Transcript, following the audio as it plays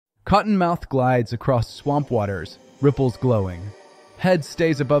Cottonmouth glides across swamp waters, ripples glowing. Head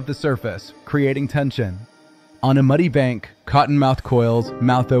stays above the surface, creating tension. On a muddy bank, Cottonmouth coils,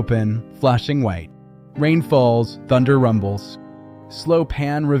 mouth open, flashing white. Rain falls, thunder rumbles. Slow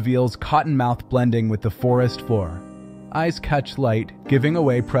pan reveals Cottonmouth blending with the forest floor. Eyes catch light, giving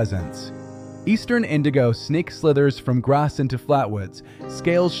away presence. Eastern Indigo Snake slithers from grass into flatwoods,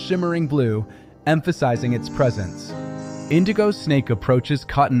 scales shimmering blue, emphasizing its presence. Indigo Snake approaches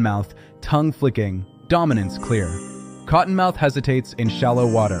Cottonmouth, tongue flicking, dominance clear. Cottonmouth hesitates in shallow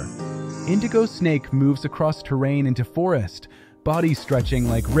water. Indigo Snake moves across terrain into forest, body stretching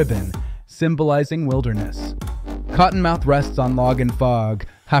like ribbon, symbolizing wilderness. Cottonmouth rests on log and fog,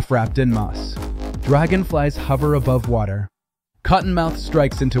 half wrapped in moss. Dragonflies hover above water. Cottonmouth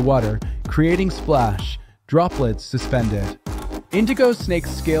strikes into water, creating splash, droplets suspended. Indigo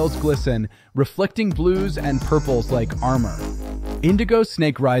Snake's scales glisten, reflecting blues and purples like armor. Indigo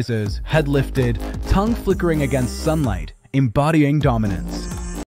Snake rises, head lifted, tongue flickering against sunlight, embodying dominance.